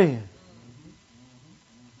from man.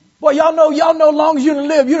 Boy, y'all know, long as you done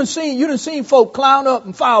live, you done seen folk clown up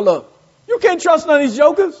and foul up. You can't trust none of these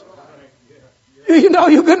jokers. You know,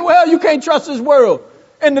 you can't trust this world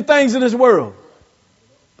and the things of this world.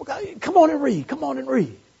 Come on and read.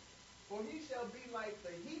 For he shall be like the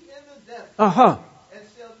heat in the desert. And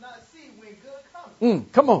shall not see when good comes.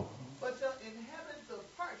 Come on. But shall inhabit the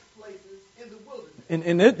parched places in the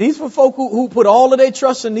wilderness. And these for folk who put all of their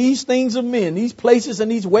trust in these things of men, these places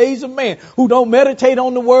and these ways of man, who don't meditate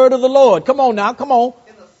on the word of the Lord. Come on now, come on.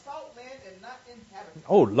 In the salt land and not inhabited.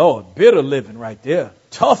 Oh Lord, bitter living right there.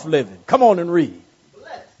 Tough living. Come on and read.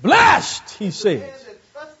 Blessed, he says.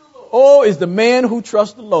 Oh, is the man who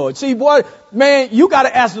trusts the Lord. See, boy, man, you got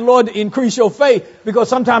to ask the Lord to increase your faith, because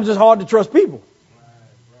sometimes it's hard to trust people.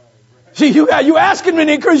 See, you asking him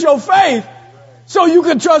to increase your faith so you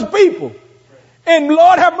can trust people. And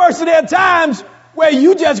Lord have mercy, there are times where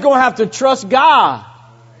you just going to have to trust God,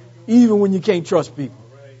 even when you can't trust people.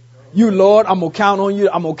 You, Lord, I'm going to count on you.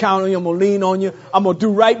 I'm going to lean on you. I'm going to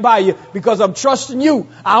do right by you because I'm trusting you.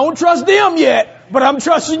 I don't trust them yet, but I'm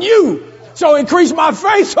trusting you. So increase my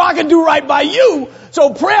faith so I can do right by you.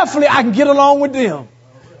 So prayerfully I can get along with them.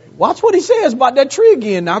 Watch what he says about that tree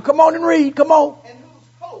again now. Come on and read. Come on. And whose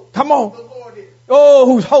hope Come on. the Lord is. Oh,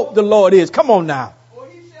 whose hope the Lord is. Come on now. For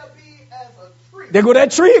he shall be as a tree. There go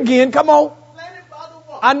that tree again. Come on. Planted by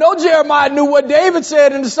the water. I know Jeremiah knew what David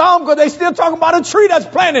said in the Psalm, because they still talking about a tree that's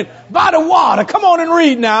planted by the water. Come on and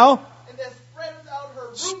read now. And that spreadeth out her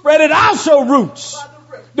roots. Spread it out so roots. By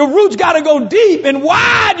the river. The roots got to go deep and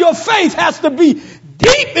wide. Your faith has to be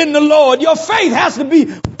deep in the Lord. Your faith has to be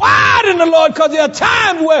wide in the Lord, because there are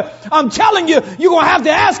times where I'm telling you, you're going to have to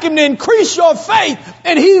ask him to increase your faith,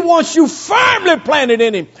 and he wants you firmly planted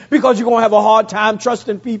in him, because you're going to have a hard time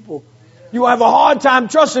trusting people. You're going to have a hard time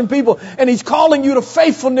trusting people, and he's calling you to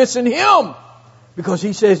faithfulness in him, because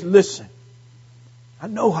he says, listen, I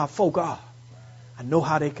know how folk are. I know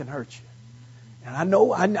how they can hurt you. And I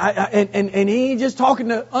know, and he ain't just talking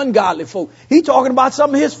to ungodly folk. He's talking about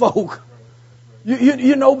some of his folk.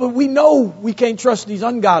 You know, but we know we can't trust these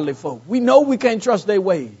ungodly folk. We know we can't trust their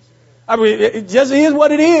ways. I mean, it just is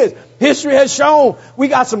what it is. History has shown we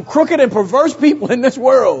got some crooked and perverse people in this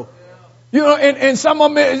world. You know, and some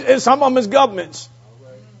of them is governments.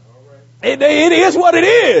 It is what it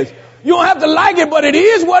is. You don't have to like it, but it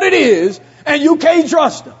is what it is, and you can't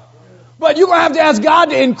trust them. But you're going to have to ask God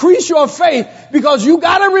to increase your faith, because you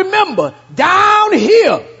got to remember, down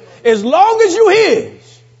here, as long as you're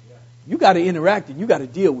His, you got to interact and you got to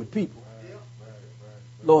deal with people.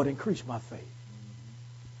 Lord, increase my faith.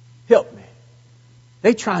 Help me.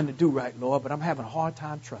 They trying to do right, Lord, but I'm having a hard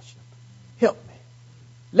time trusting them. Help me.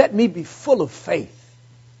 Let me be full of faith.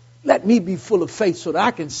 Let me be full of faith so that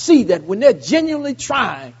I can see that when they're genuinely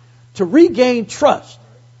trying to regain trust,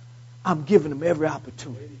 I'm giving them every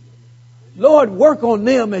opportunity. Lord, work on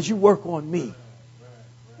them as you work on me.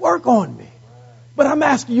 Work on me. But I'm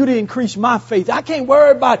asking you to increase my faith. I can't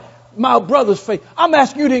worry about my brother's faith. I'm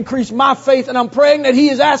asking you to increase my faith, and I'm praying that he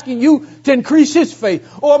is asking you to increase his faith,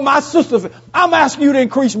 or my sister's faith. I'm asking you to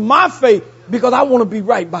increase my faith, because I want to be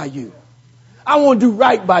right by you. I want to do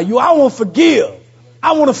right by you. I want to forgive.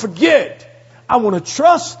 I want to forget. I want to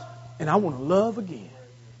trust, and I want to love again.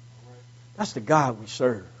 That's the God we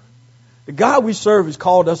serve. The God we serve has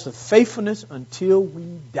called us to faithfulness until we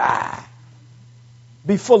die.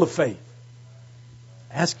 Be full of faith.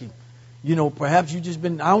 Ask him. You know, perhaps you just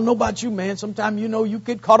been, I don't know about you, man. Sometimes, you know, you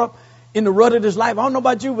get caught up in the rut of this life. I don't know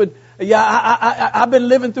about you, but yeah, I've been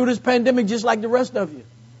living through this pandemic just like the rest of you.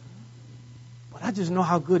 But I just know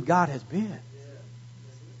how good God has been.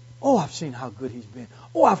 Oh, I've seen how good He's been.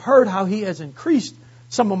 Oh, I've heard how He has increased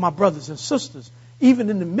some of my brothers and sisters,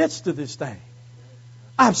 even in the midst of this thing.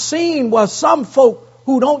 I've seen where some folk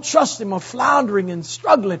who don't trust Him are floundering and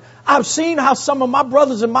struggling. I've seen how some of my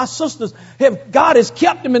brothers and my sisters God has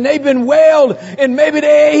kept them, and they've been wailed, and maybe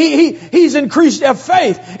He's increased their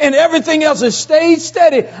faith, and everything else has stayed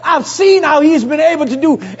steady. I've seen how He's been able to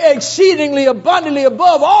do exceedingly abundantly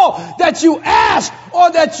above all that you ask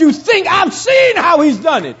or that you think. I've seen how He's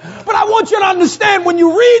done it. But I want you to understand, when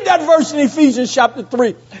you read that verse in Ephesians chapter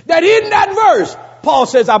 3, that in that verse, Paul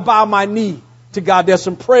says, I bow my knee to God. There's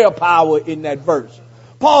some prayer power in that verse.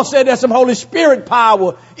 Paul said there's some Holy Spirit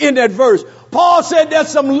power in that verse. Paul said there's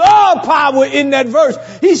some love power in that verse.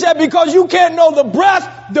 He said, because you can't know the breadth,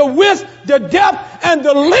 the width, the depth, and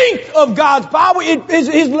the length of God's power.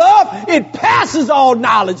 His love, it passes all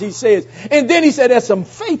knowledge, he says. And then he said there's some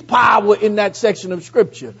faith power in that section of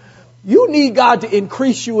Scripture. You need God to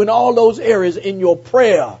increase you in all those areas in your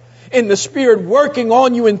prayer, in the Spirit working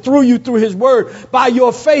on you and through you through His Word, by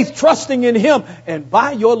your faith, trusting in Him, and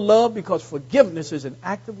by your love, because forgiveness is an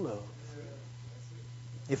act of love.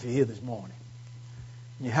 If you're here this morning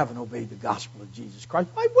and you haven't obeyed the gospel of Jesus Christ,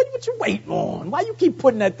 what you waiting on? Why you keep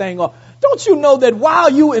putting that thing off? Don't you know that while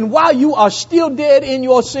you are still dead in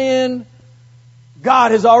your sin,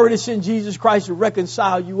 God has already sent Jesus Christ to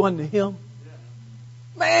reconcile you unto Him?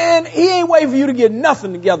 Man, He ain't waiting for you to get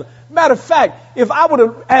nothing together. Matter of fact, if I were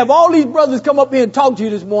to have all these brothers come up here and talk to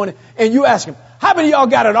you this morning, and you ask them, how many of y'all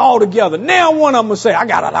got it all together? Now one of them will say, I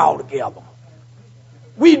got it all together.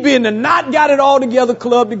 We'd be in the not got it all together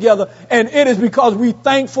club together, and it is because we're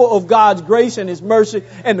thankful of God's grace and His mercy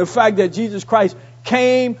and the fact that Jesus Christ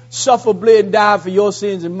came, suffered, bled, and died for your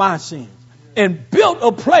sins and my sins, and built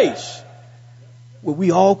a place where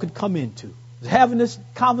we all could come into. I was having this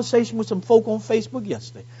conversation with some folk on Facebook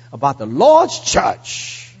yesterday about the Lord's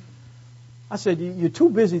church. I said, you're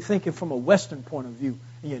too busy thinking from a Western point of view,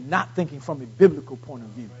 and you're not thinking from a biblical point of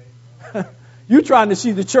view. You're trying to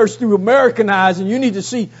see the church through American eyes, and you need to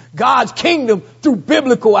see God's kingdom through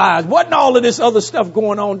biblical eyes. Wasn't all of this other stuff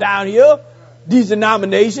going on down here? These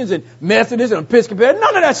denominations and Methodists and Episcopalians,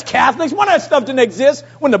 none of that's Catholics. None of that stuff didn't exist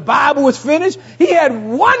when the Bible was finished. He had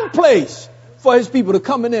one place for His people to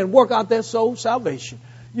come in there and work out their soul salvation.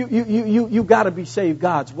 You got to be saved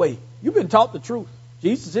God's way. You've been taught the truth.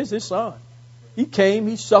 Jesus is His Son. He came,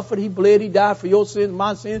 He suffered, He bled, He died for your sins,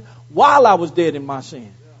 my sins, while I was dead in my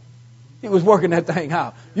sins. He was working that thing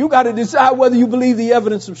out. You got to decide whether you believe the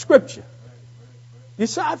evidence of Scripture.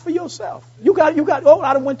 Decide for yourself.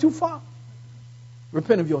 I went too far.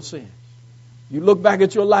 Repent of your sins. You look back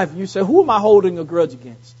at your life and you say, who am I holding a grudge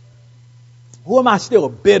against? Who am I still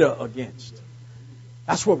bitter against?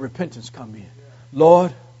 That's where repentance comes in.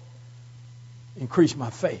 Lord, increase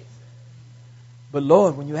my faith. But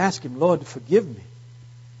Lord, when you ask Him, Lord, to forgive me,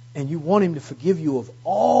 and you want Him to forgive you of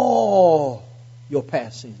all your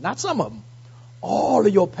past sins, not some of them, all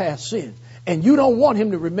of your past sins, and you don't want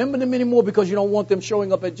Him to remember them anymore because you don't want them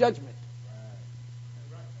showing up at judgment,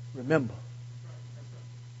 remember,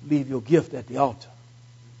 leave your gift at the altar.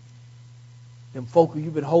 Them folk who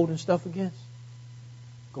you've been holding stuff against,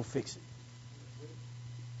 go fix it.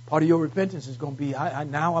 Part of your repentance is going to be,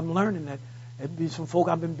 now I'm learning that there'd be some folk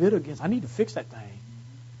I've been bitter against. I need to fix that thing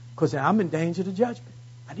because I'm in danger of judgment.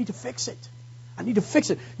 I need to fix it. I need to fix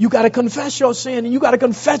it. You got to confess your sin, and you got to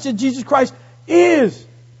confess that Jesus Christ is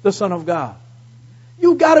the Son of God.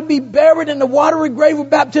 You got to be buried in the watery grave of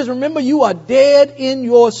baptism. Remember, you are dead in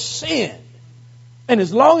your sin. And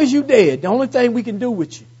as long as you're dead, the only thing we can do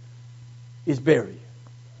with you is bury you.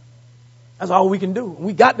 That's all we can do.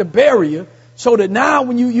 We got to bury you so that now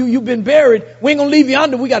when you've been buried, we ain't going to leave you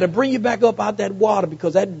under. We got to bring you back up out that water,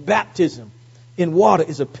 because that baptism in water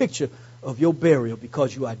is a picture of your burial,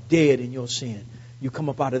 because you are dead in your sin. You come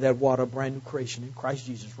up out of that water, a brand new creation in Christ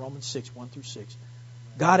Jesus. Romans 6, 1 through 6.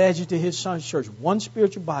 God adds you to His Son's church. One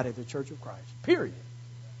spiritual body, the church of Christ. Period.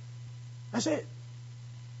 That's it.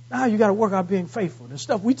 Now you got to work out being faithful. The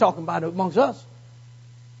stuff we talking about amongst us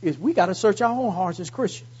is we got to search our own hearts as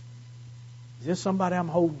Christians. Is there somebody I'm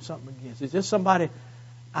holding something against? Is there somebody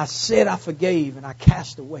I said I forgave and I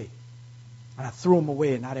cast away? And I threw them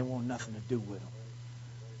away and I didn't want nothing to do with them.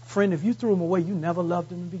 Friend, if you threw them away, you never loved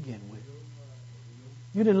them to begin with.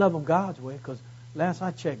 You didn't love them God's way, because last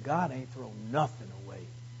I checked, God ain't thrown nothing away.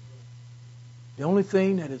 The only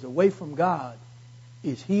thing that is away from God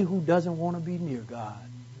is he who doesn't want to be near God.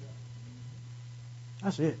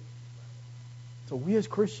 That's it. So we as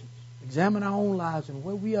Christians examine our own lives, and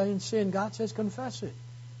where we are in sin, God says confess it.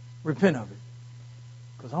 Repent of it.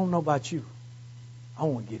 Because I don't know about you. I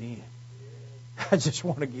want to get in. I just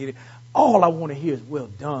want to get in. All I want to hear is, well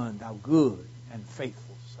done, thou good and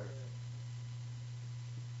faithful servant.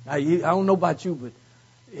 Now, I don't know about you, but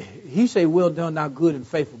he say, well done, thou good and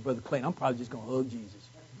faithful, Brother Clayton. I'm probably just going to hug Jesus.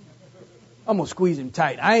 I'm going to squeeze him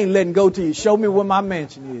tight. I ain't letting go till you show me where my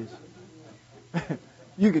mansion is.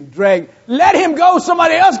 You can drag. Let him go.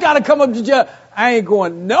 Somebody else got to come up to jail. I ain't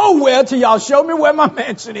going nowhere till y'all show me where my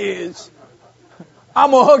mansion is.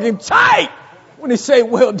 I'm going to hug him tight when they say,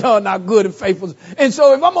 well done, thou good and faithful. And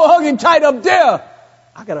so if I'm going to hug him tight up there,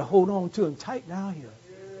 I got to hold on to him tight down here.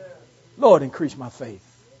 Lord, increase my faith.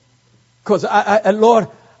 Because, Lord,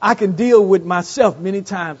 I can deal with myself many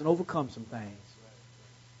times and overcome some things.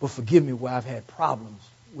 But forgive me where I've had problems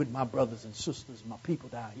with my brothers and sisters, my people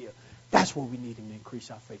down here. That's where we need him to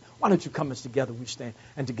increase our faith. Why don't you come as together we stand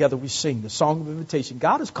and together we sing the song of invitation.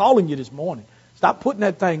 God is calling you this morning. Stop putting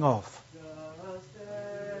that thing off.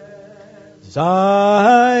 As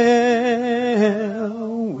I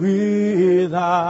am with and I.